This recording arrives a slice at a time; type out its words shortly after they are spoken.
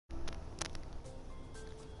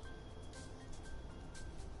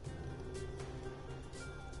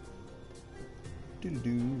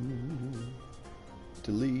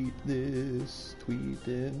Delete this tweet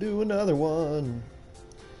and do another one.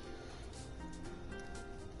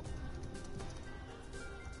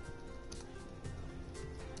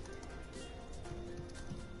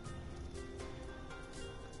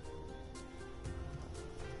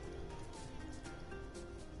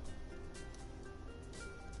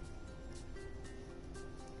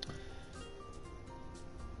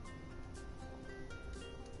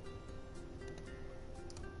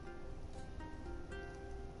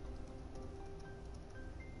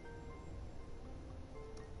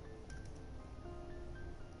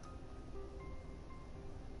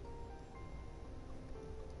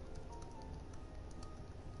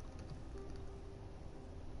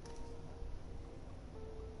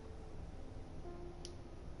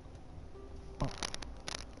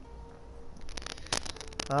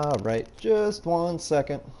 All right, just 1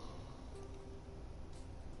 second.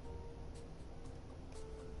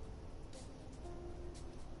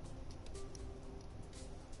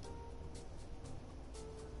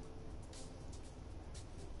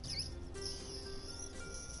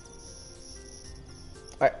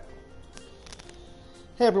 All right.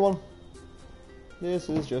 Hey everyone, this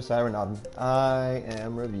is Josiah. I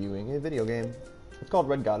am reviewing a video game. It's called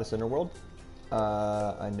Red Goddess Underworld.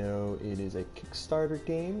 I know it is a Kickstarter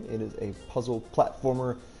game. It is a puzzle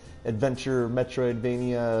platformer adventure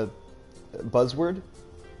Metroidvania buzzword.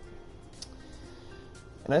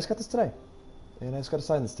 And I just got this today. And I just got to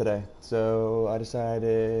sign this today. So I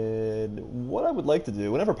decided what I would like to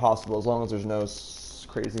do, whenever possible, as long as there's no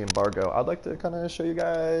crazy embargo, I'd like to kind of show you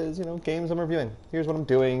guys, games I'm reviewing. Here's what I'm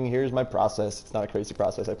doing. Here's my process. It's not a crazy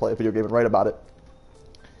process. I play a video game and write about it.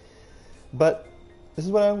 But this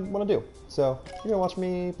is what I want to do. So you're going to watch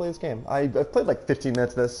me play this game. I've played like 15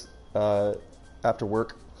 minutes of this after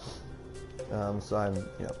work. So I'm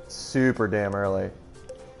super damn early.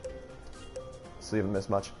 So you haven't missed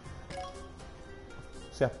much.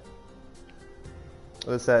 So yeah.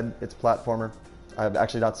 As I said, it's a platformer. I've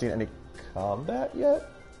actually not seen any combat yet.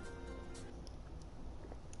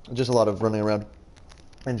 Just a lot of running around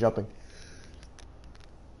and jumping.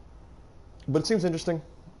 But it seems interesting.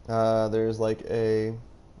 There's like a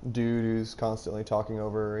dude who's constantly talking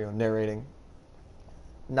over, narrating.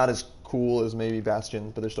 Not as cool as maybe Bastion,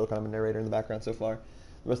 but there's still kind of a narrator in the background so far.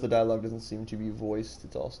 The rest of the dialogue doesn't seem to be voiced.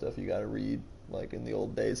 It's all stuff you gotta read, like in the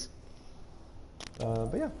old days.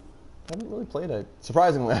 But yeah, I haven't really played it.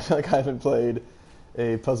 Surprisingly, I feel like I haven't played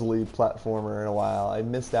a puzzly platformer in a while. I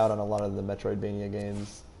missed out on a lot of the Metroidvania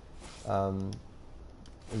games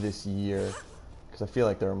this year. Because I feel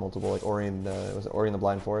like there are multiple, like Ori and the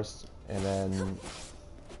Blind Forest, and then,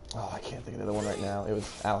 I can't think of the other one right now. It was,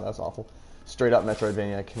 that's awful. Straight up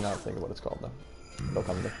Metroidvania, I cannot think of what it's called though. It'll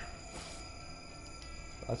come to me.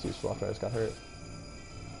 That's useful after I just got hurt.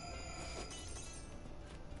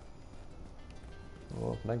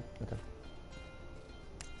 Oh, okay.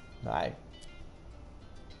 Aye.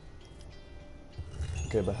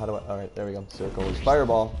 Okay, but how do I, alright, there we go. Circle is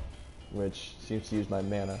Fireball, which seems to use my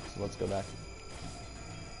mana, so let's go back.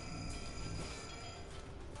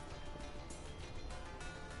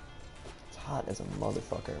 Hot as a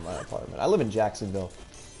motherfucker in my apartment. I live in Jacksonville,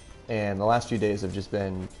 and the last few days have just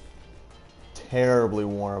been terribly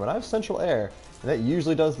warm, and I have central air, and that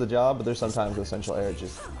usually does the job, but there's sometimes the central air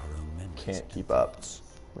just can't keep up.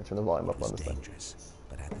 Let me turn the volume up on this thing.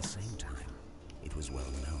 But at the same time, it was well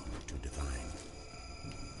known to divine.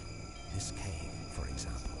 This cave, for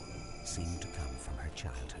example, seemed to come from her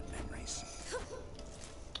childhood memories.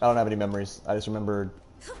 I don't have any memories. I just remembered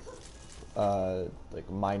like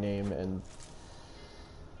my name and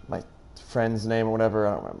my friend's name or whatever.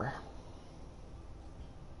 I don't remember.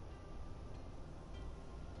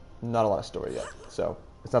 Not a lot of story yet, so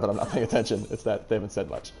it's not that I'm not paying attention, it's that they haven't said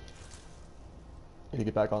much. I need to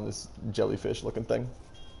get back on this jellyfish looking thing.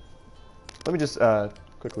 Let me just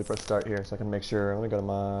quickly press start here so I can make sure. Let me go to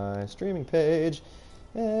my streaming page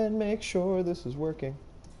and make sure this is working.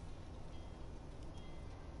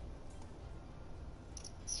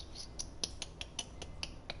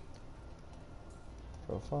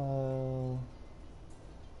 Profile.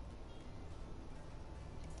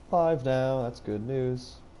 Live now, that's good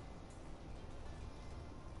news.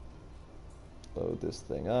 Load this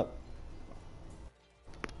thing up.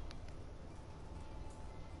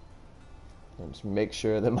 And just make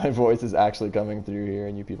sure that my voice is actually coming through here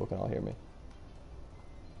and you people can all hear me.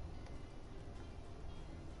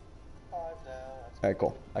 Alright,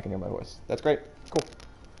 cool. I can hear my voice. That's great. Cool.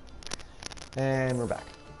 And we're back.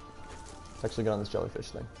 Let's actually get on this jellyfish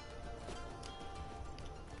thing.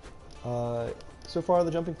 So far the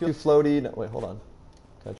jumping feels floaty. No, wait, hold on.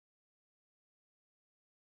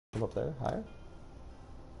 Jump up there, higher.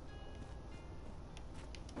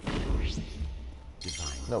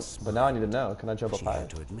 Nope, but now I need to know. Can I jump up higher? She had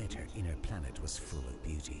to admit her inner planet was full of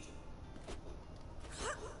beauty.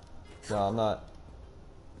 No, I'm not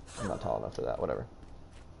tall enough for that. Whatever.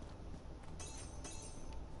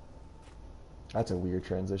 That's a weird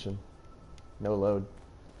transition. No load.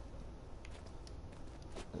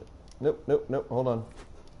 Nope, nope, nope. Hold on.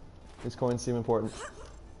 These coins seem important.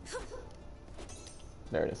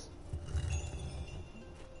 There it is.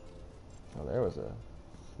 Oh, there was a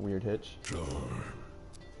weird hitch.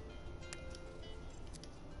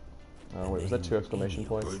 Oh wait, was that 2 exclamation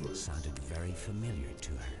points? Sounded very familiar to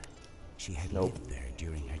her. She had Nope. lived there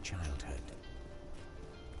during her childhood.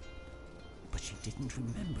 But she didn't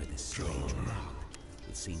remember this strange rock.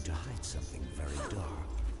 It seemed to hide something very dark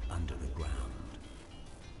under the ground.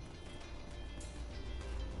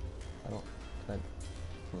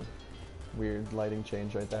 Weird lighting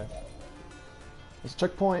change right there. There's a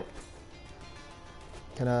checkpoint.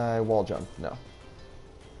 Can I wall jump? No.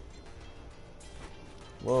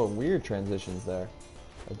 Whoa, weird transitions there.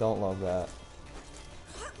 I don't love that.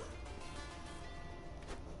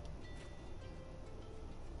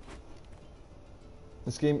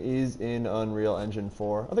 This game is in Unreal Engine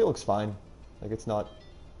 4. I think it looks fine. Like, it's not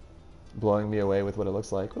blowing me away with what it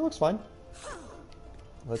looks like, but it looks fine.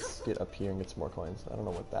 Let's get up here and get some more coins. I don't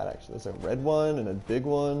know what that actually is. There's a red one and a big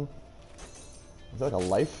one. Is that like a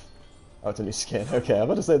life? Oh, it's a new skin. Okay, I'm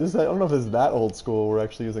about to say this. I don't know if it's that old school. We're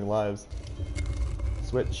actually using lives.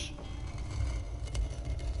 Switch.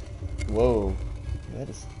 Whoa, that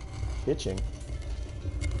is hitching.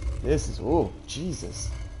 This is, oh,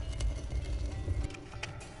 Jesus.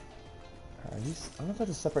 Are these, I don't know if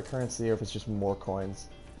that's a separate currency or if it's just more coins.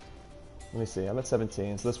 Let me see, I'm at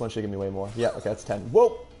 17, so this one should give me way more. Yeah, okay, that's 10.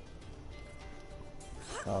 Whoa!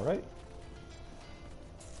 Alright.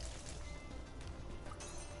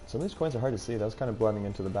 Some of these coins are hard to see. That was kind of blending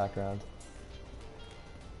into the background.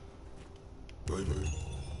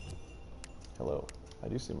 Hello. I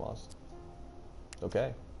do seem lost.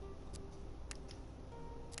 Okay.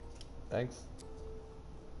 Thanks.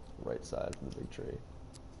 Right side of the big tree.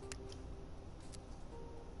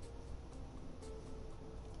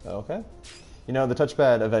 Okay. You know, the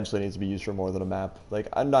touchpad eventually needs to be used for more than a map. Like,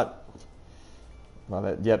 I'm not...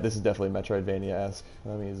 Yep, this is definitely Metroidvania-esque.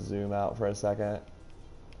 Let me zoom out for a second.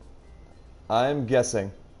 I'm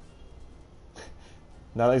guessing.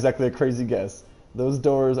 Not exactly a crazy guess. Those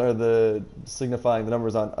doors are the signifying the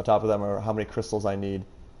numbers on top of them are how many crystals I need.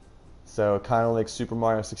 So kind of like Super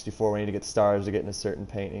Mario 64, when you need to get stars to get into certain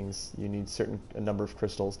paintings, you need a number of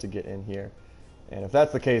crystals to get in here. And if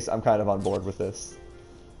that's the case, I'm kind of on board with this.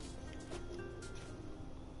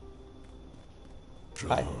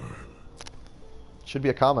 Hi. Should be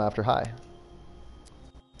a comma after hi.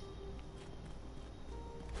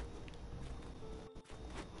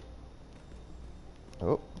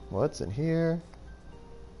 Oh, what's in here?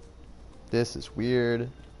 This is weird.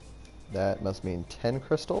 That must mean 10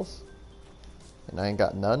 crystals. And I ain't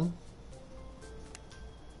got none.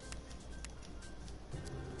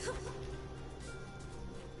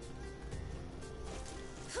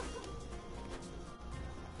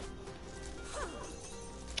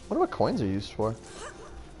 I wonder what coins are used for.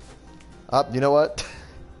 You know what?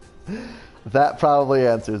 That probably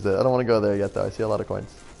answers it. I don't want to go there yet, though. I see a lot of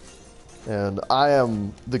coins. And I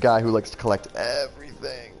am the guy who likes to collect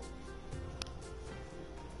everything.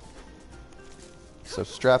 So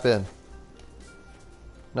strap in.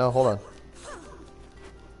 No, hold on.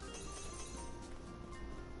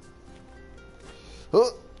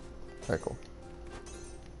 Oh! Very cool.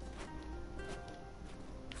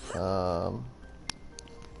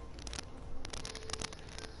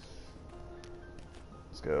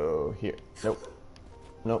 Let's go here. Nope.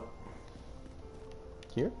 Nope.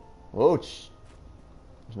 Here? Whoa. There's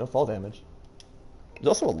no fall damage. There's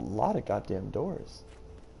also a lot of goddamn doors.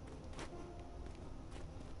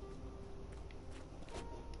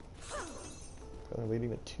 They're leading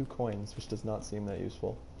to 2 coins, which does not seem that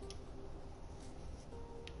useful.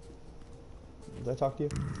 Did I talk to you?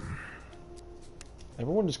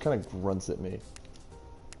 Everyone just kind of grunts at me.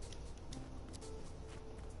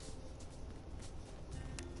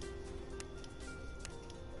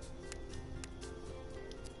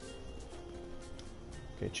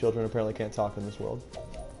 Okay, children apparently can't talk in this world.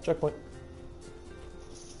 Checkpoint.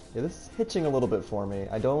 Yeah, this is hitching a little bit for me.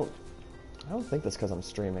 I don't think that's because I'm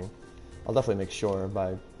streaming. I'll definitely make sure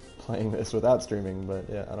by playing this without streaming, but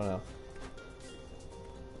yeah, I don't know.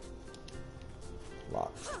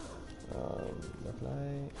 Locked. Now can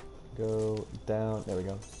I go down? There we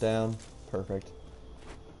go. Down. Perfect.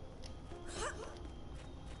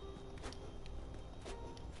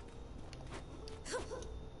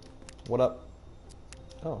 What up?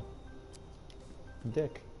 Oh.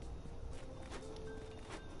 Dick.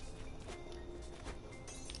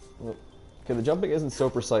 Well, okay, the jumping isn't so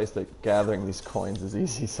precise that gathering these coins is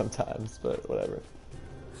easy sometimes, but whatever.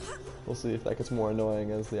 We'll see if that gets more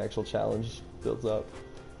annoying as the actual challenge builds up.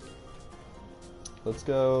 Let's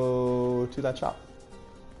go to that shop.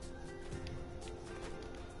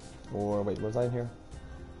 Or wait, was I in here?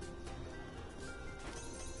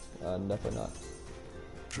 Definitely not.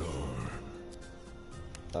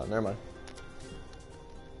 Oh, never mind.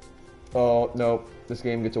 Oh, no. This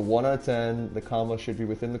game gets a 1 out of 10. The comma should be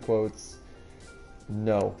within the quotes.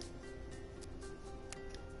 No.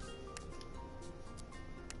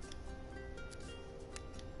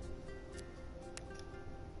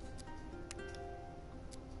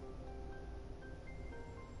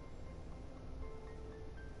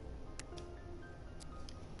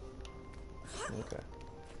 Okay.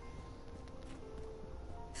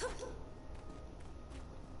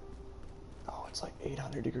 Oh, it's like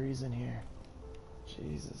 800 degrees in here.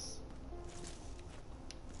 Jesus.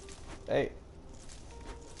 Hey.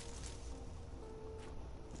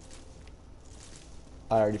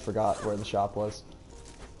 I already forgot where the shop was.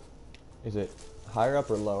 Is it higher up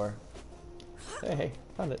or lower? Hey, hey,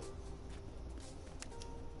 found it.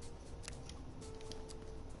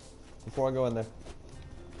 Before I go in there.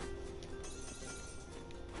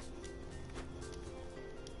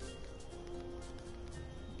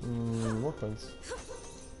 More coins.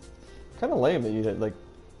 Kind of lame that you had like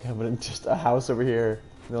have just a house over here.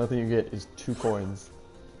 And the only thing you get is 2 coins.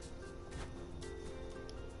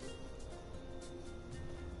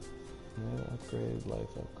 Yeah, upgrade,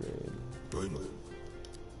 life upgrade. Finally.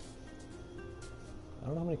 I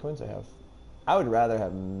don't know how many coins I have. I would rather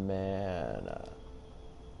have mana.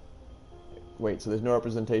 Wait, so there's no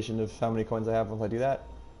representation of how many coins I have if I do that?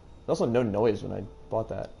 There's also no noise when I bought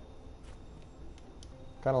that.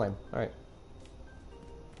 Kind of lame. Alright.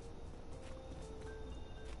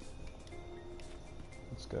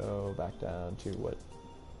 Let's go back down to what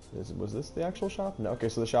is. Was this the actual shop? No. Okay,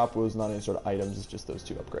 so the shop was not any sort of items, it's just those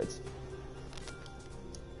 2 upgrades.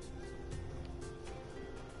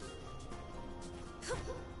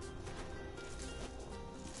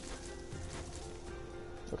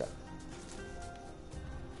 Okay.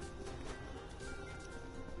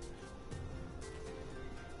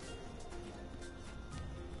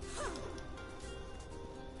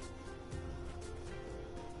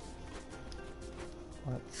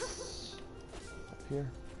 Let's up here,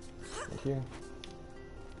 and here,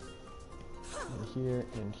 and here,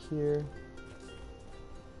 and here,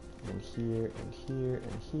 and here, and here,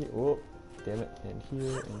 and here. Oh, damn it! And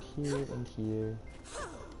here, and here, and here.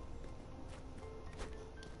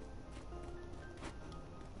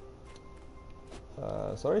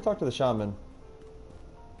 So I already talked to the shaman.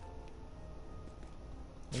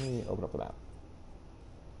 Let me open up the map.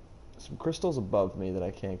 Some crystals above me that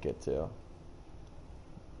I can't get to.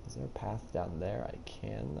 Is there a path down there I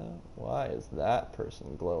can though? Why is that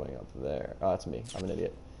person glowing up there? Oh, that's me. I'm an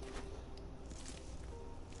idiot.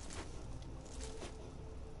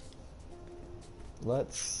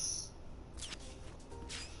 Let's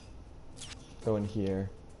go in here.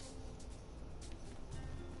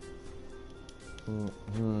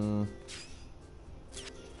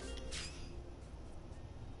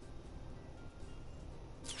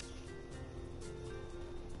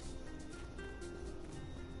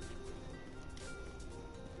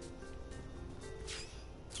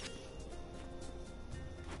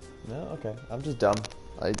 No, okay. I'm just dumb.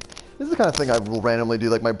 This is the kind of thing I will randomly do,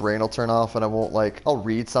 like my brain will turn off and I won't like, I'll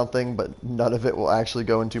read something, but none of it will actually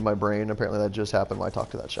go into my brain. Apparently that just happened when I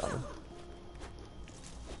talked to that shaman.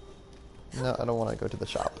 No, I don't want to go to the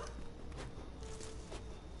shop.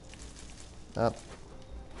 Up.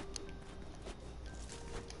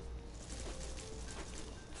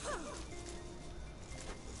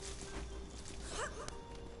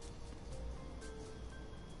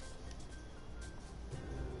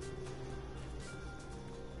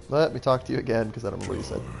 Let me talk to you again, because I don't remember what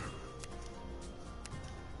you said.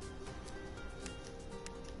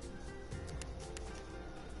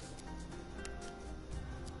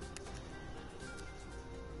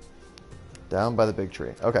 Down by the big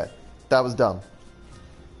tree. Okay, that was dumb.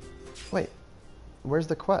 Wait, where's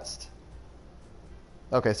the quest?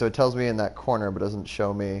 Okay, so it tells me in that corner, but doesn't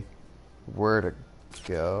show me where to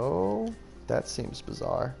go? That seems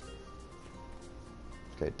bizarre.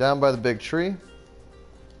 Okay, down by the big tree.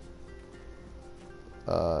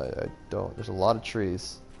 I don't, there's a lot of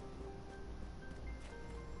trees.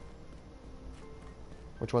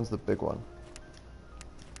 Which one's the big one?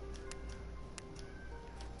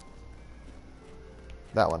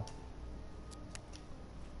 That one.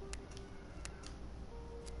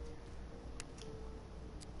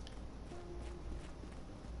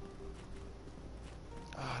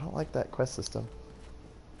 don't like that quest system.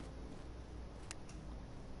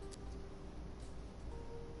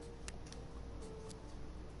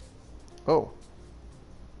 Oh.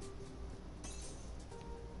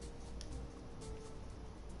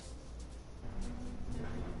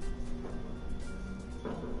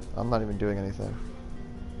 I'm not even doing anything.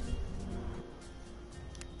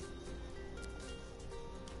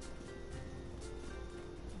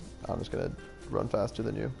 I'm just gonna run faster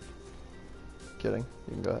than you. Kidding.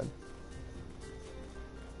 You can go ahead.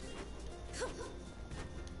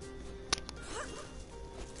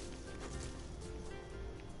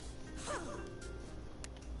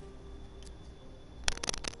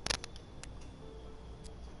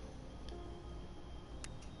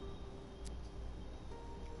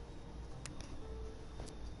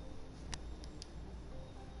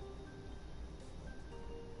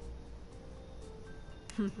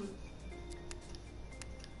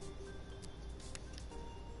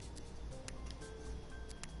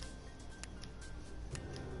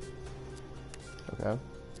 Okay.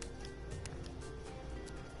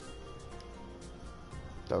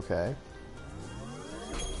 Okay.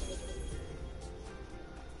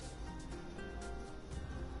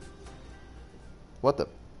 What the?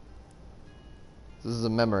 This is a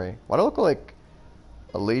memory. Why do I look like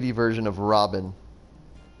a lady version of Robin?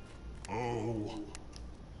 Oh.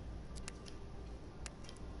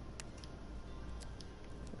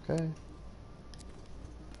 Okay.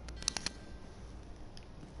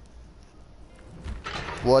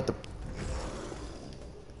 What the?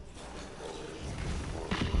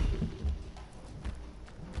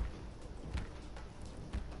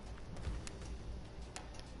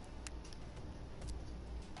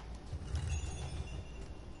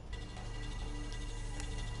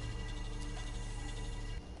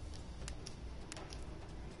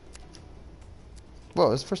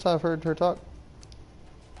 Whoa, this is the first time I've heard her talk.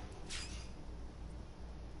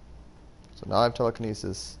 So now I have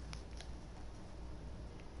telekinesis.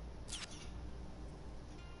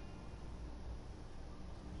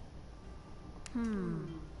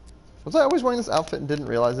 Was I always wearing this outfit and didn't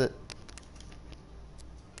realize it?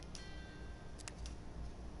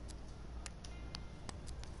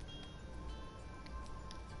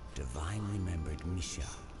 Divine remembered Misha.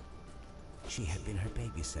 She had been her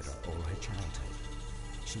babysitter all her childhood.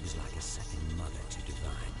 She was like a second mother to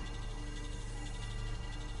Divine.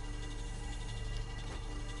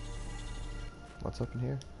 What's up in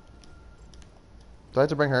here? Do I have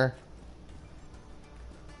to bring her?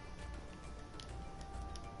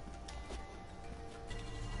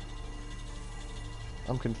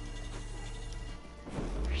 I'm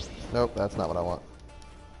Nope, that's not what I want.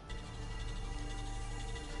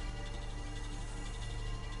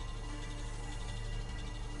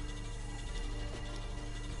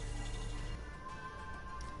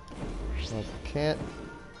 I can't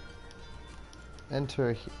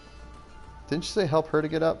enter. Didn't you say help her to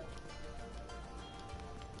get up?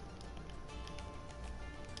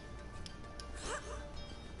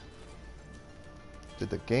 Did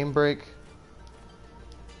the game break?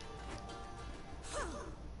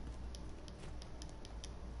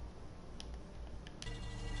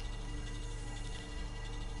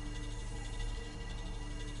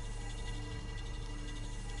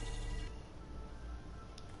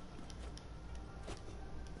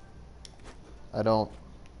 I don't.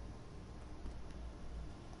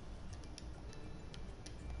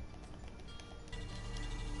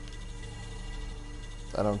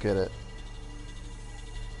 I don't get it.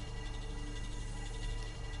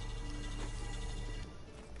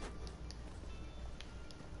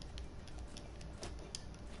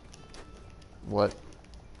 What?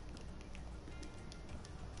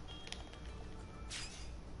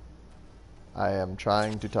 I am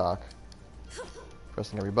trying to talk.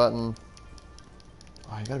 Pressing every button.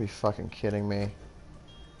 Oh, you gotta be fucking kidding me.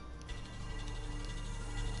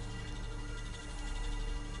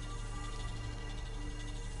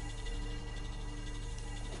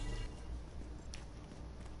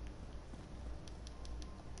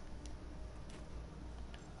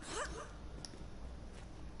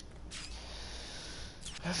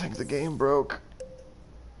 I think the game broke.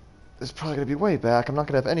 It's probably gonna be way back. I'm not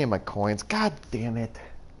gonna have any of my coins. God damn it.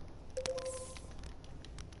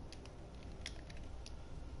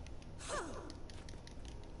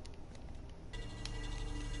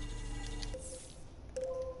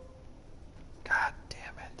 God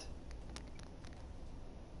damn it.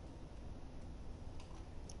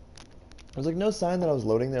 There's like no sign that I was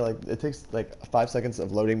loading there. Like it takes like 5 seconds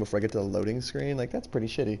of loading before I get to the loading screen. Like that's pretty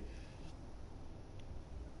shitty.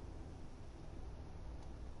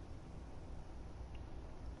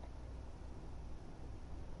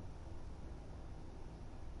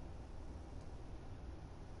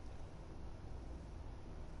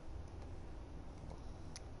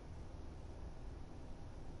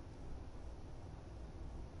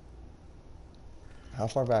 How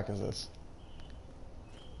far back is this?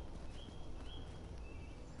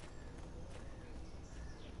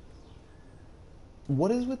 What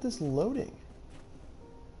is with this loading?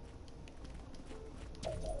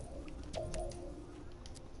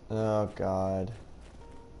 Oh god.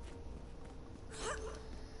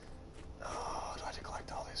 Oh, do I have to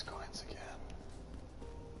collect all these coins again?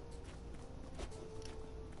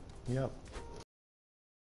 Yep.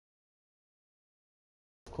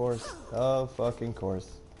 Of course. Oh, fucking course.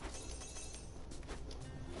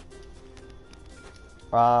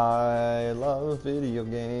 I love video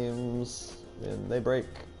games and they break.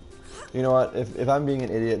 You know what? If I'm being an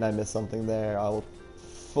idiot and I miss something there, I will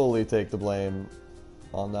fully take the blame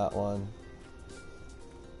on that one.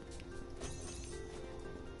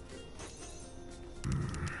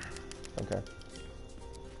 Okay.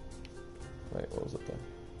 Wait, what was it there?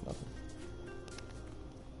 Nothing.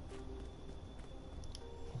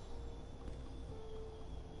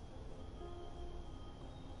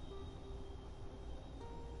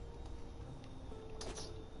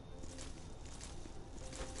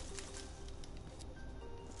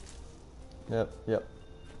 Yep, yep.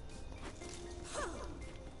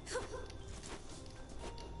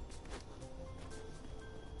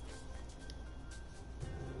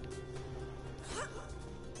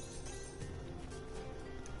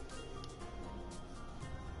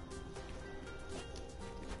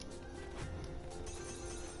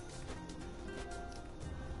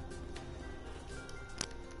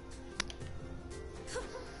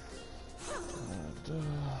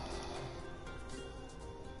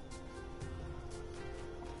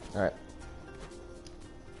 Alright.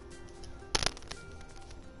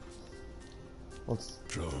 Let's...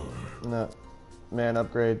 No. Man,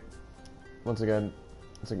 upgrade. Once again,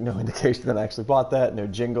 it's like no indication that I actually bought that. No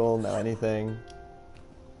jingle, no anything.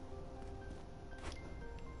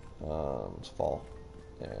 It's fall.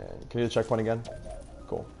 And can you do the checkpoint again?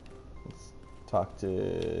 Cool. Let's talk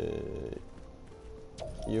to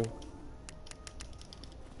you.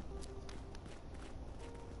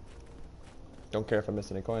 Don't care if I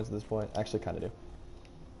missed any coins at this point. Actually, kind of do.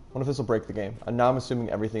 What if this will break the game? And now I'm assuming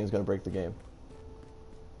everything is going to break the game.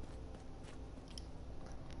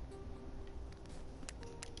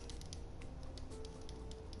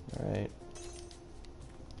 Alright.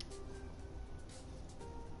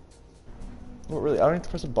 Well, really, I don't need to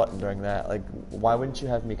press a button during that. Like, why wouldn't you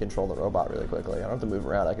have me control the robot really quickly? I don't have to move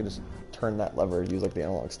around. I could just turn that lever, use like the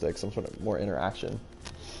analog stick, some sort of more interaction.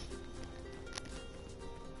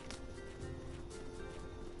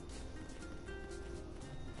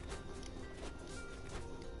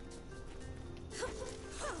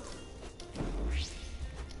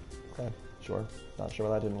 Okay, sure. Not sure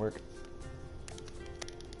why that didn't work.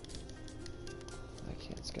 I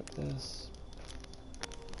can't skip this.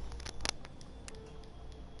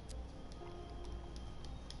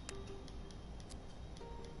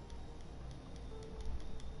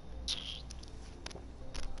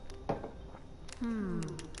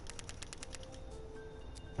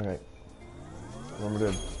 Alright. What am I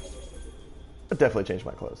doing? I definitely changed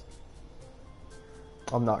my clothes.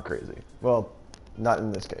 I'm not crazy. Well, not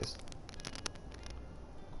in this case.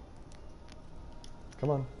 Come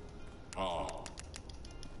on. Ah.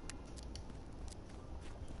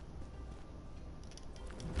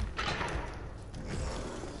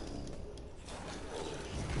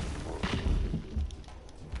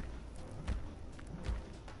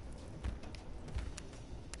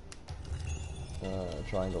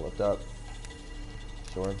 Triangle lift up.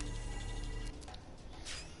 Sure.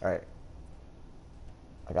 Alright.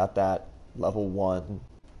 I got that. Level 1.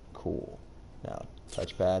 Cool. Now,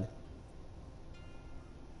 touchpad.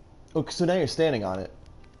 Oh, so now you're standing on it.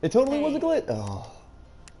 It totally was a glitch. Oh.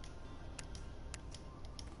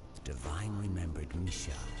 Divine remembered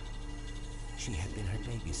Misha. She had been her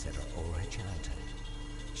babysitter all her childhood.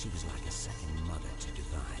 She was like a second mother to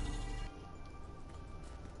Divine.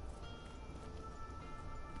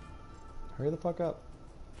 Hurry the fuck up.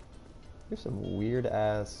 You have some weird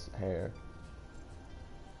ass hair.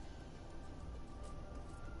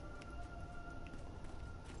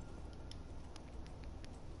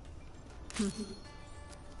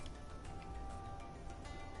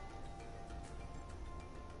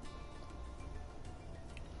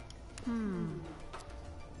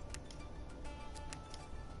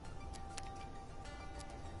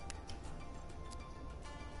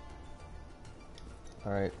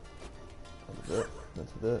 All right. That's it.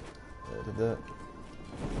 That's it. That's it.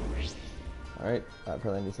 All right. I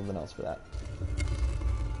probably need something else for that.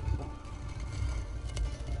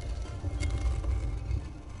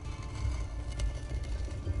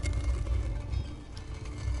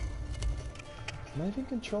 Am I even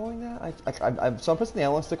controlling that? So I'm pressing the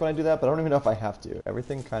analog stick when I do that, but I don't even know if I have to.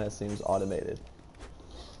 Everything kind of seems automated.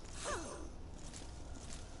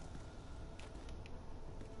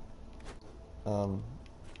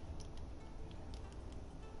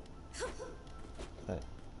 Okay.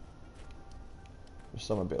 There's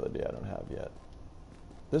some ability I don't have yet.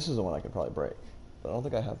 This is the one I could probably break, but I don't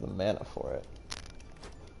think I have the mana for it.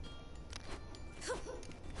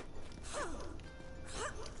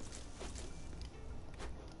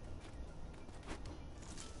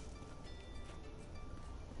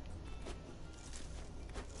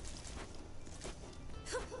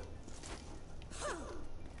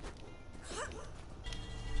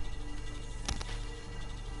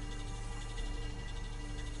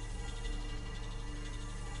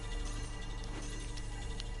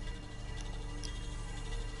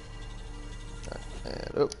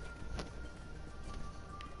 And oh.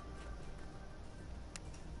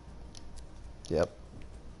 Yep.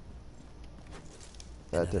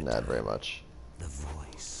 That didn't add very much. The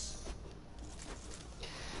voice.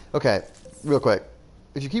 Okay, real quick.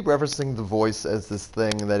 If you keep referencing the voice as this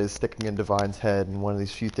thing that is sticking in Divine's head, and one of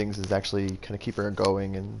these few things is actually kind of keeping her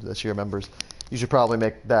going and that she remembers, you should probably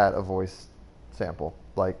make that a voice sample.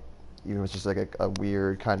 Like, even if it's just like a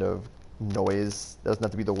weird kind of noise. It doesn't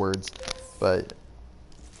have to be the words, but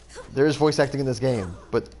there is voice acting in this game,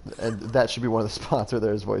 and that should be one of the spots where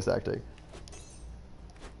there is voice acting.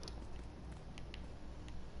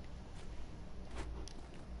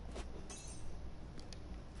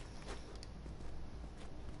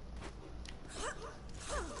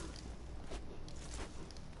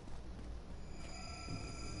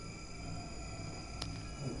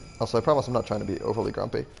 Also, I promise I'm not trying to be overly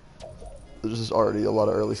grumpy. There's just already a lot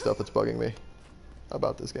of early stuff that's bugging me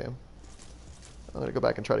about this game. I'm gonna go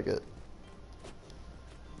back and try to get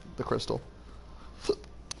the crystal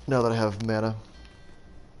now that I have mana.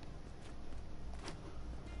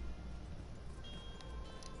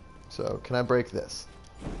 So, can I break this?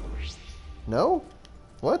 No?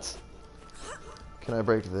 What? Can I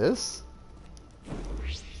break this?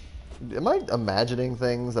 Am I imagining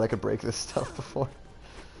things that I could break this stuff before?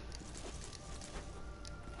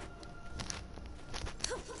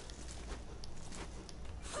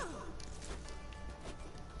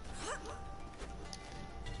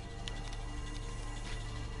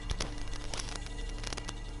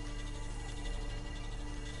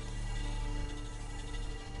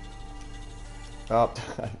 Oh,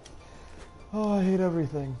 oh, I hate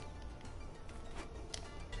everything.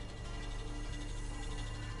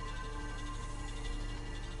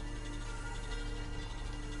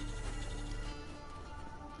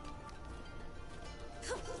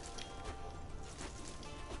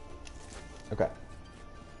 Okay.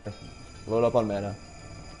 Load up on mana.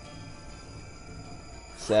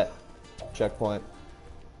 Set. Checkpoint.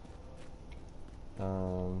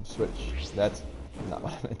 Switch. That's not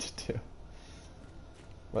what I meant to do.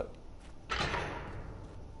 What?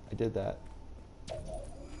 I did that.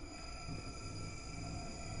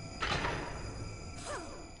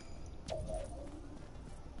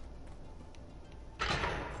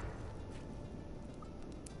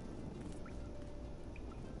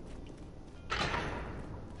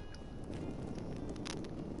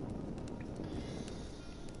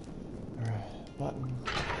 Alright, button.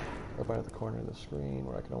 Right by the corner of the screen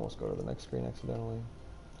where I can almost go to the next screen accidentally.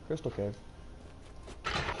 Crystal cave.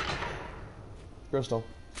 Crystal.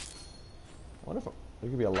 I wonder if there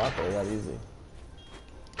could be a lot there that easy.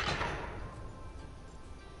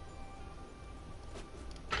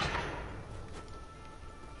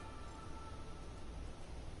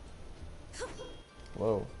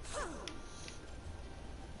 Whoa.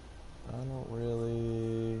 I don't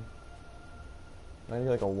really... Can I get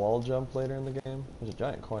like a wall jump later in the game? There's a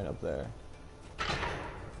giant coin up there.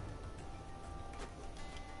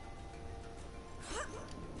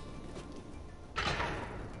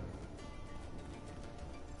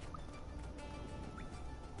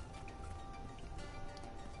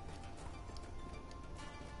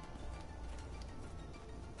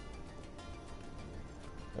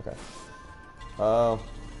 Okay. Oh.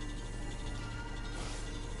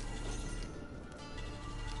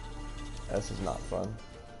 This is not fun.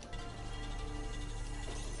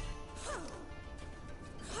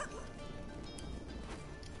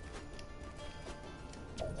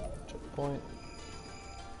 Checkpoint.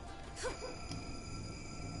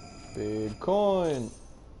 Big coin.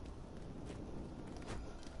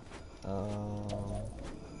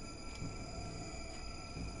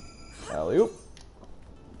 Alley-oop.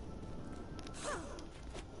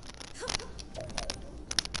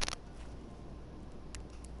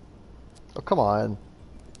 Oh, come on.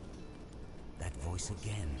 That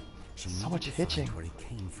again. She So needed much to hitching. find where it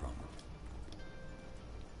came from.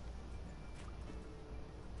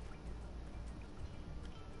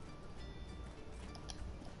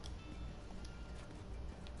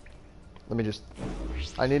 Let me just...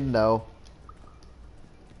 I need to know.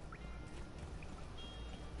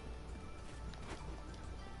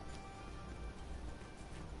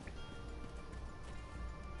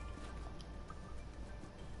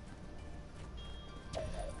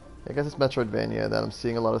 I guess it's Metroidvania that I'm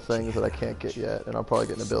seeing a lot of things that I can't get yet, and I'll probably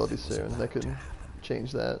get an ability soon that could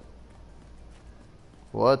change that.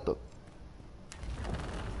 What the...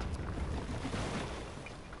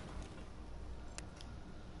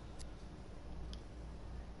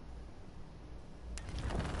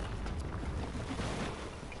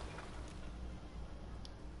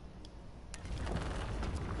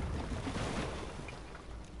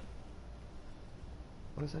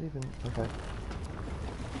 What is that even? Okay.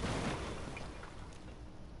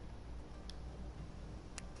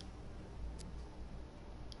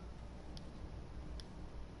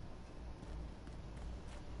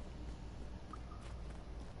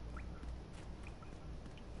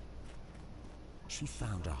 She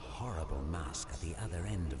found a horrible mask at the other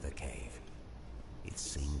end of the cave. It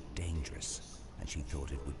seemed dangerous, and she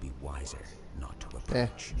thought it would be wiser not to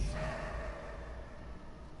approach.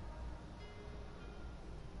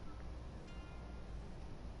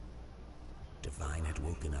 Divine had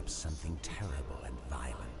woken up something terrible and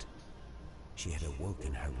violent. She had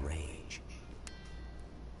awoken her rage.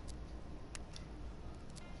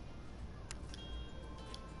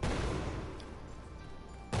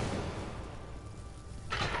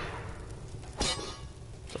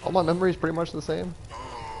 So all my memories pretty much the same?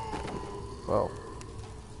 Whoa.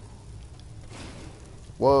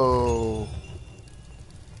 Whoa.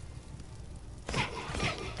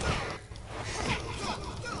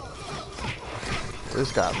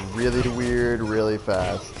 This got really weird really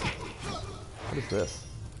fast. What is this?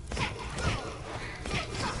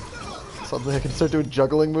 Suddenly I can start doing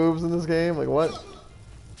juggling moves in this game? Like what?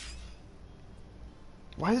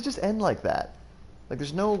 Why does it just end like that? Like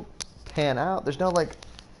there's no pan out, there's no like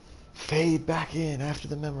fade back in after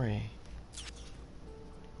the memory.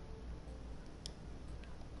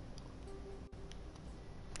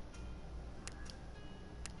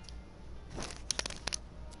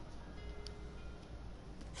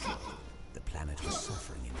 The planet was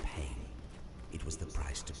suffering in pain. It was the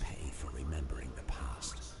price to pay for remembering the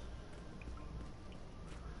past.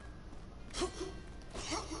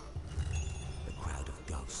 The crowd of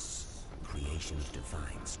ghosts, creation of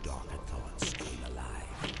Divine's darker thoughts, came alive.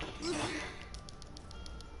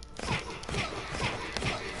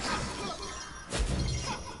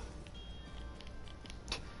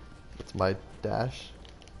 It's my dash.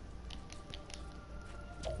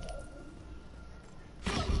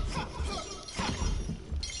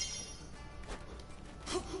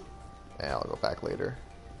 Yeah, I'll go back later.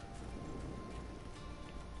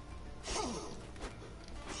 The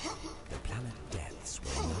planet deaths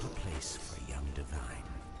were not a place for young Divine.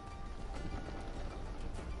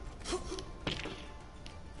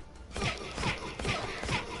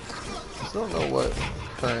 I still don't know what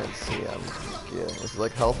currency I'm getting. Is it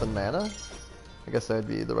like health and mana? I guess that would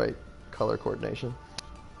be the right color coordination.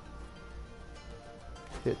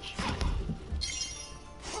 Hitch.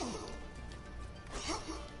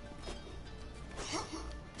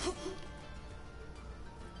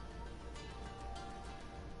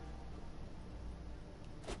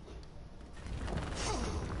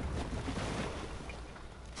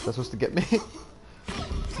 Is that supposed to get me?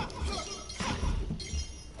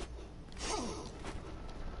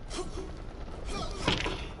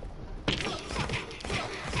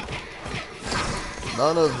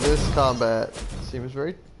 None of this combat seems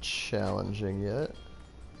very challenging yet.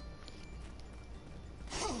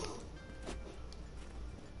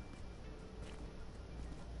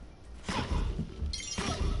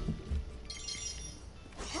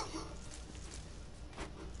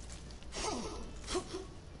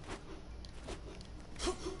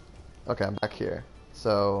 Okay, I'm back here.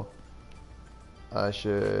 So I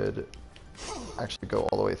should actually go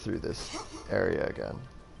all the way through this area again.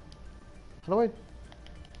 How do I...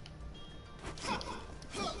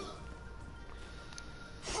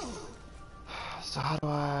 So how do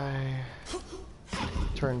I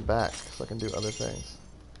turn back so I can do other things?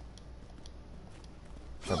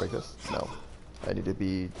 Can I break this? No. I need to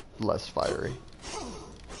be less fiery.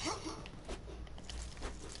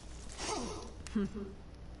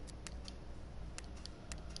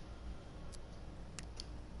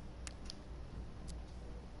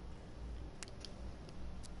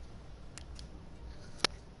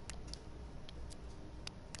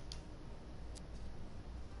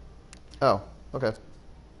 Oh, okay.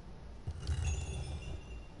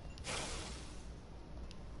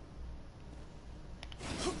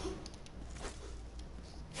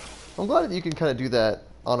 I'm glad that you can kind of do that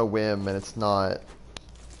on a whim, and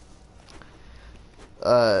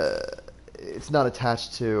uh, it's not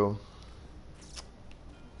attached to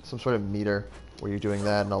some sort of meter where you're doing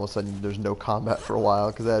that, and all of a sudden there's no combat for a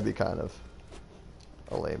while, because that'd be kind of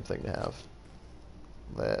a lame thing to have.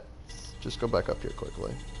 Let's just go back up here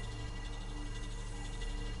quickly.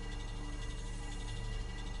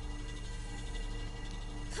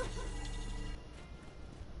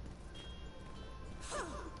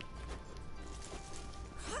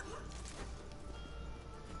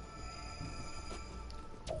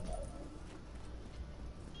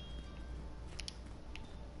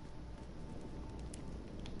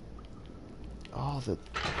 Oh, the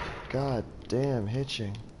goddamn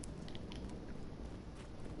hitching.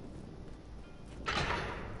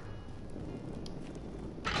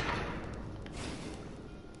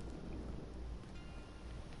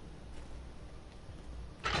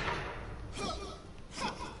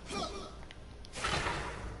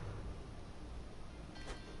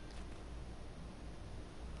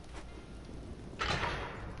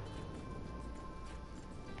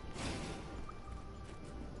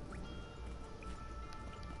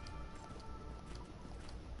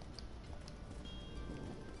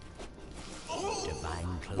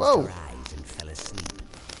 Divine closed Whoa. her eyes and fell asleep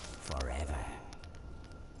forever.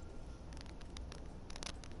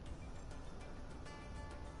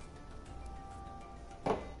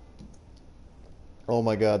 Oh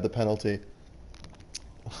my god, the penalty.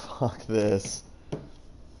 Fuck this.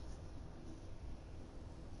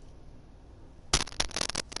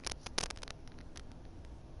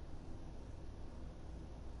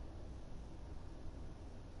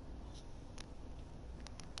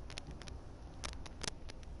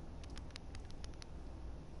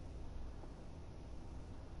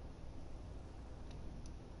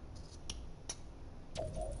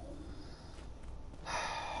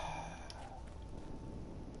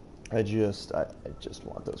 I just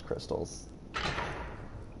want those crystals.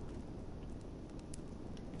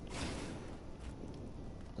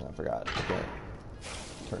 Oh, I forgot. I can't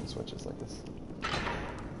turn switches like this.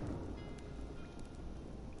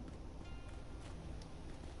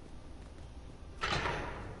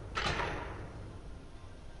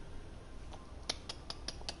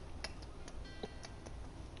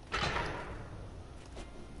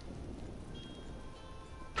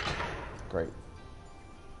 Great.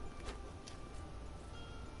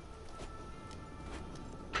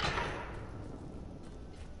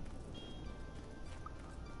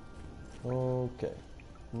 Okay.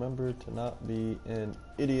 Remember to not be an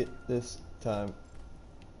idiot this time.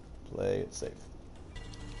 Play it safe.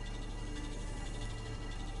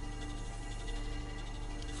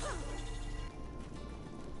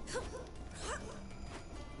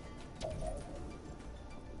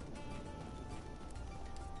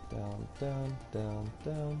 Down, down, down,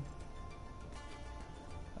 down.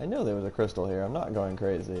 I know there was a crystal here. I'm not going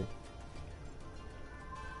crazy.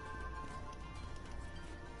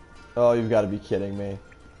 Oh, you've got to be kidding me.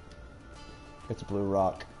 It's a blue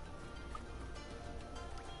rock.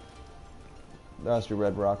 There has to be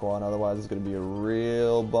red rock one, otherwise it's going to be a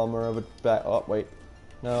real bummer of a back. Oh, wait.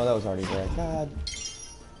 No, that was already there.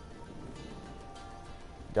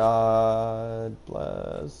 God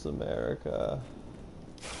bless America.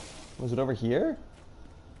 Was it over here?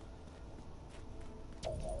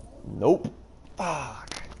 Nope. Fuck.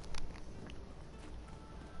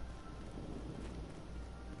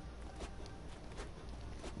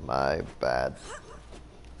 My bad.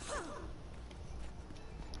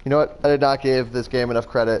 You know what? I did not give this game enough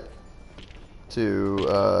credit to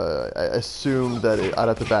I assumed that I'd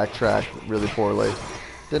have to backtrack really poorly.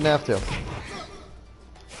 Didn't have to.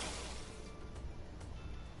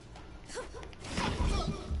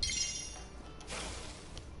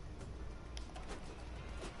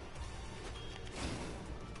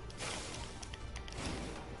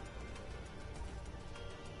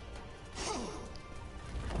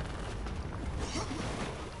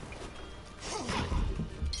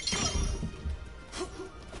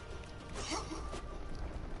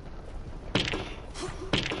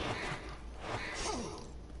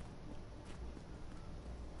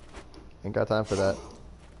 Ain't got time for that.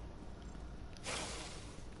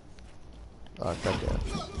 Oh, goddamn.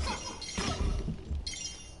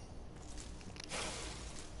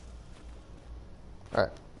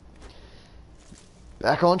 Alright.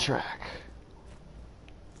 Back on track.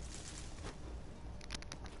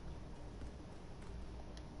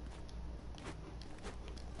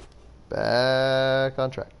 Back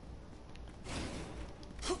on track.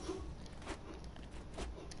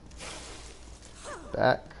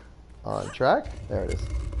 track? There it is.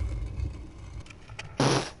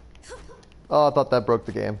 Oh, I thought that broke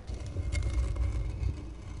the game.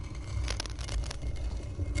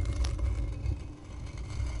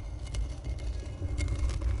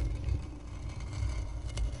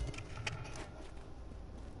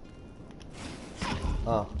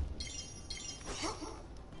 Oh.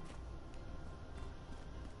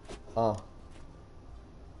 Oh.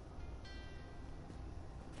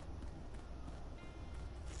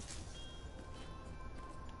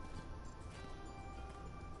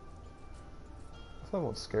 I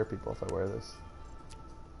won't scare people if I wear this.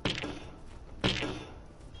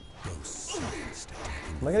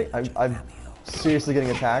 Am I getting, I'm seriously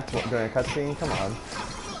getting attacked during a cutscene? Come on.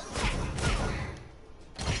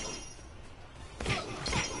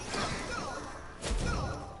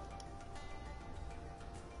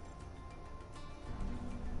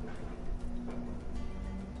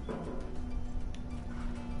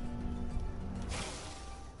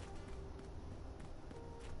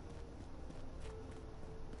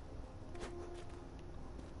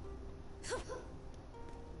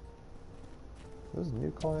 Those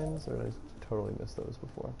new coins, or did I totally missed those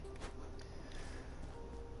before?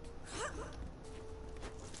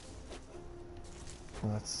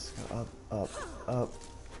 Let's go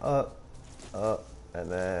up,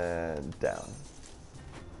 and then down.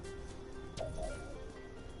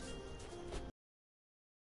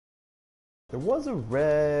 There was a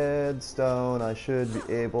red stone I should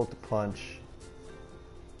be able to punch.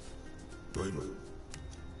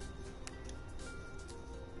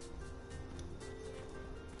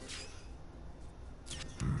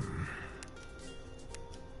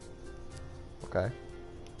 Okay.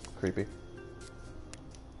 Creepy.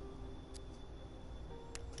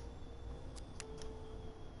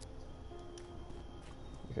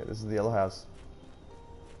 Okay, this is the yellow house.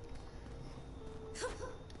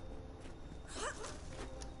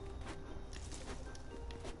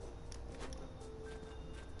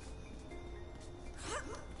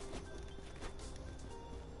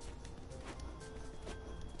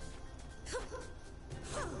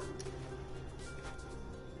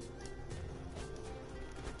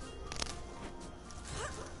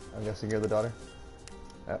 I'm guessing you're the daughter?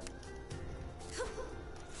 Yeah.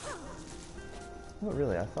 Oh,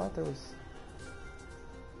 really? I thought there was...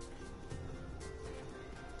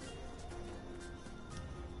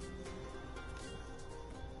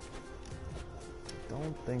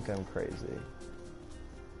 Don't think I'm crazy.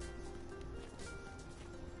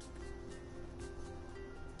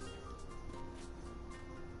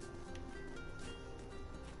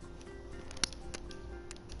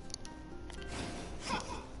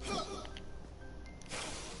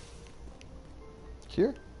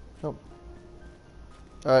 Here? Nope.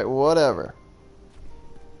 Alright, whatever.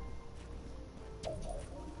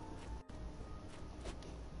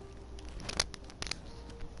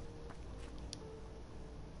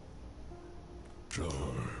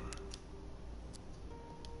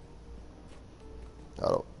 I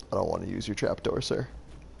don't want to use your trapdoor, sir.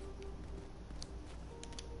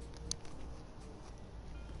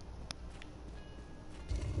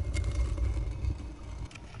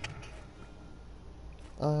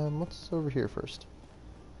 What's over here first?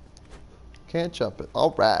 Can't jump it.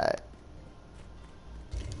 All right.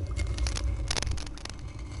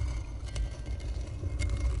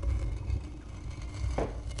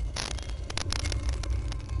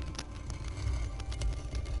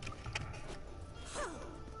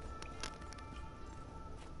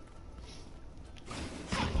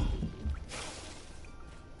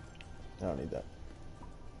 I don't need that.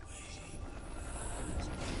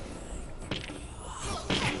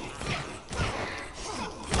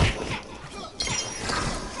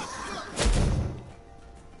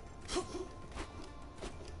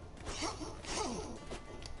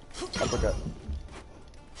 Uppercut.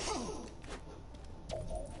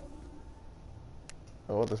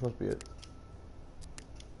 Oh, well, this must be it.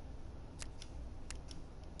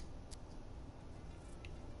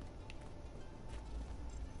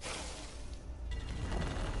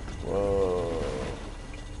 Whoa.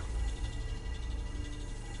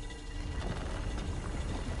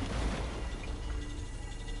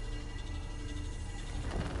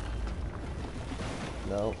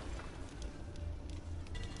 No.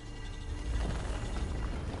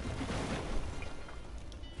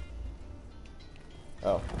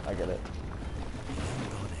 Oh, I get it. The young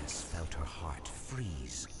goddess felt her heart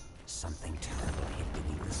freeze. Something terrible hid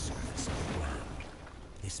beneath the surface of the ground.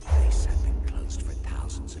 This place had been closed for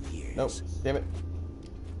thousands of years. Nope. Damn it.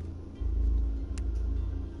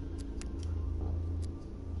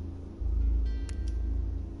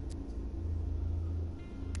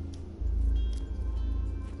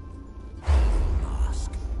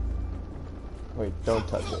 Wait, don't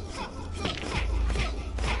touch it.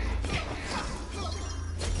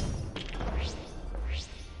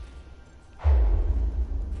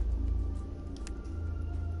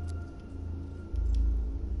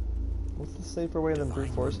 What's the safer way than brute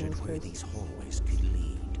force in this where case? these hallways could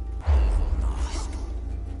lead. Evil mask.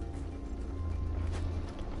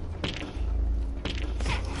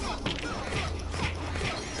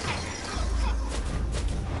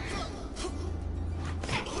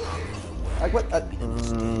 Like what?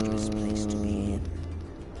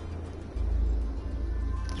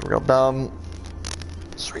 It's real dumb.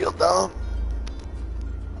 It's real dumb.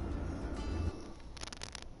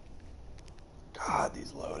 God,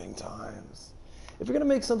 these loading times. If you're gonna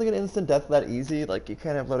make something an instant death that easy, like you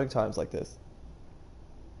can't have loading times like this.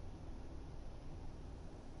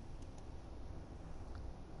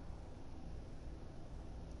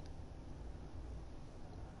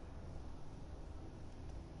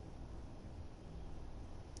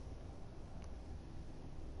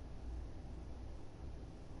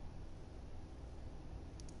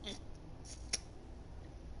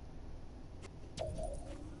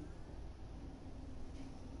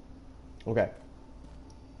 Okay.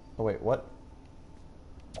 Oh wait, what?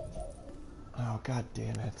 Oh god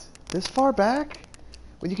damn it. This far back?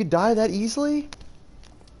 When you could die that easily?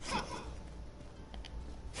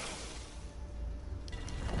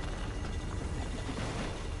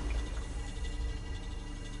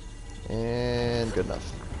 And good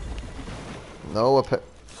enough. No apparent.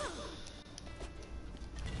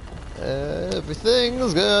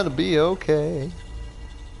 Everything's gonna be okay.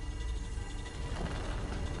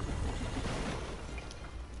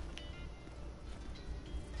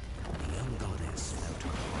 The young goddess felt her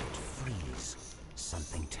heart freeze.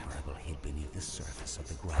 Something terrible hid beneath the surface of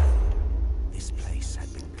the ground. This place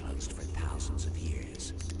had been closed for thousands of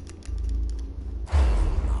years.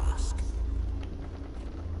 Evil mask.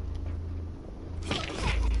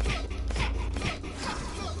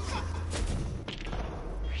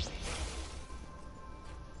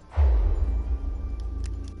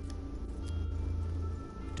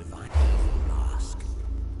 Divine evil mask.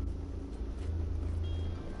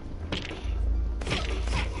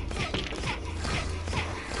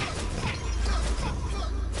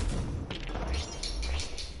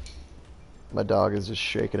 My dog is just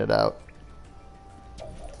shaking it out.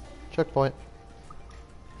 Checkpoint.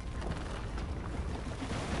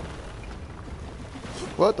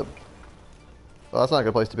 What the? Oh, that's not a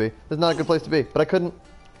good place to be. That's not a good place to be, but I couldn't.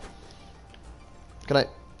 Good night.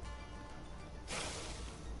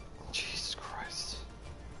 Jesus Christ.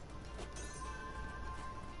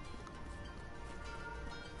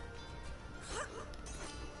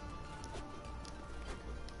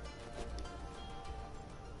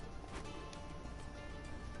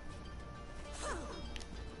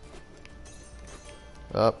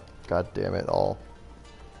 Oh, god damn it all.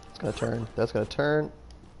 It's gonna turn. That's gonna turn.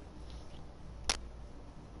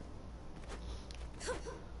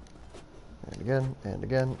 And again, and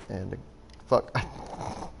again, and fuck.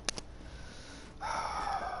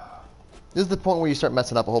 This is the point where you start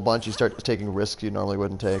messing up a whole bunch. You start taking risks you normally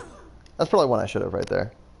wouldn't take. That's probably one I should have right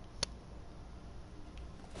there.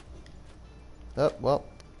 Oh, well.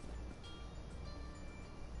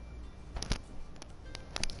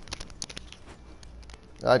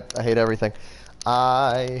 I hate everything.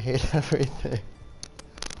 I hate everything.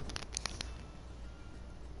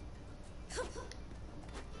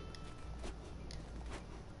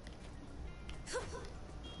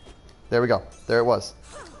 There we go. There it was.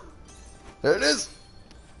 There it is!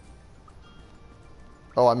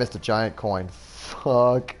 Oh, I missed a giant coin.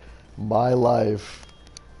 Fuck my life.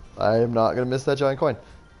 I am not going to miss that giant coin.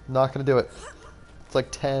 Not going to do it. It's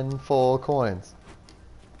like 10 full coins.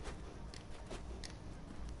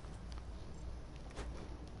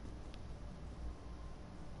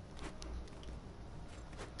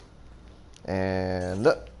 And...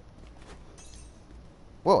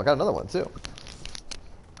 whoa, I got another one too.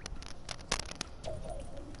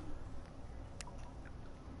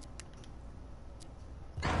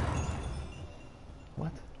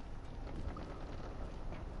 What?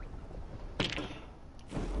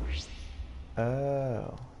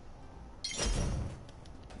 Oh.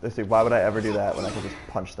 Let's see, why would I ever do that when I could just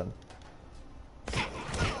punch them?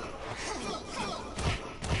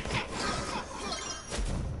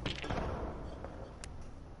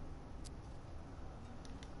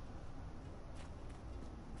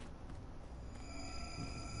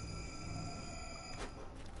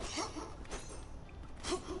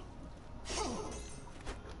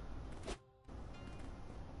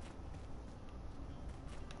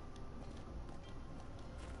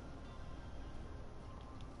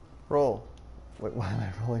 Roll. Wait, why am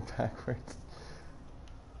I rolling backwards?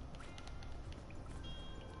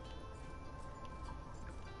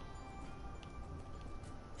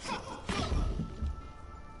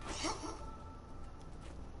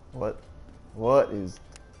 What? What is...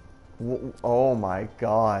 Oh my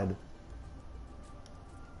god.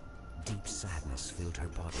 Deep sadness filled her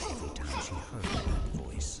body every time she heard that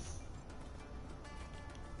voice.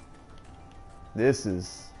 This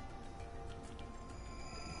is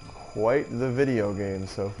quite the video game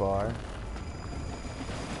so far.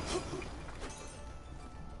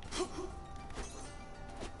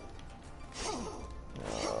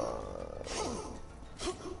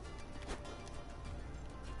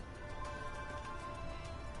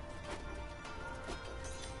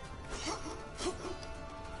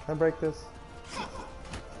 Can I break this?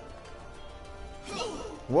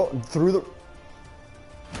 Whoa, through the...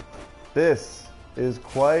 This is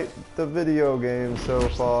quite the video game so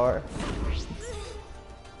far.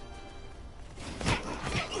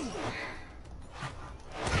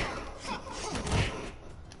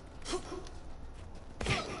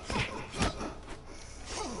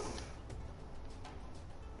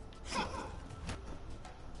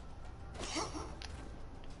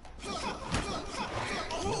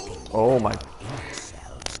 Oh my...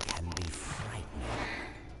 Cells can be frightening.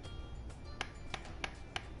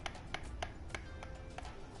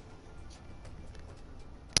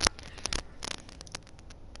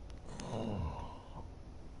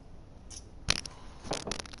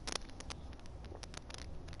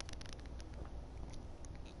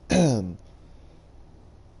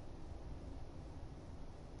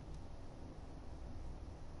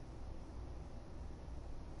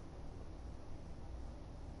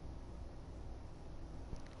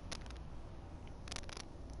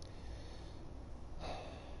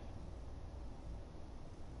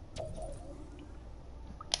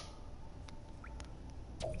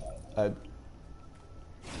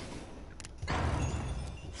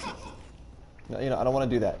 No, I don't want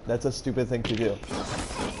to do that. That's a stupid thing to do.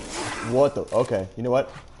 What the... Okay, you know what?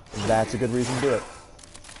 That's a good reason to do it.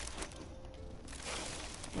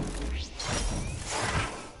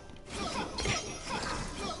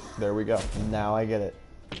 There we go. Now I get it.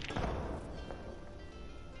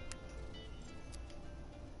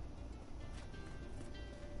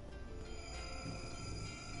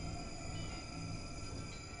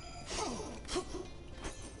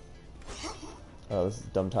 Oh, this is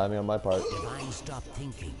dumb timing on my part. Divine stopped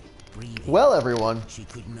thinking, breathing. Well, everyone. She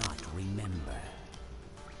could not remember.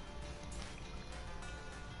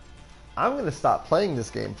 I'm going to stop playing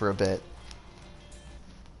this game for a bit.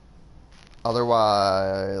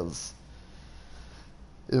 Otherwise,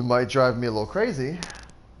 it might drive me a little crazy.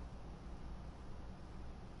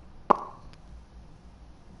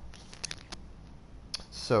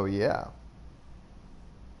 So, yeah.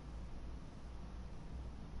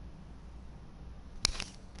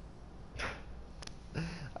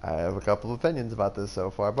 I have a couple of opinions about this so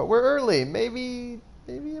far, but we're early. Maybe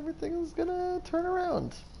everything's gonna turn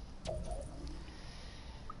around.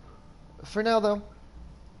 For now, though,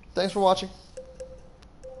 thanks for watching.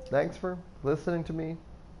 Thanks for listening to me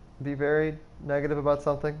be very negative about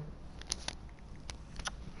something.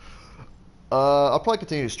 I'll probably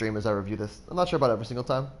continue to stream as I review this. I'm not sure about every single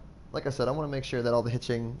time. Like I said, I want to make sure that all the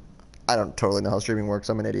hitching... I don't totally know how streaming works.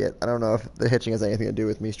 I'm an idiot. I don't know if the hitching has anything to do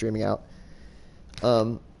with me streaming out.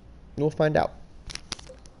 We'll find out.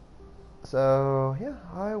 So, yeah,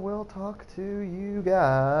 I will talk to you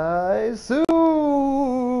guys soon.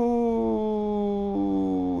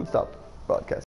 Stop broadcast.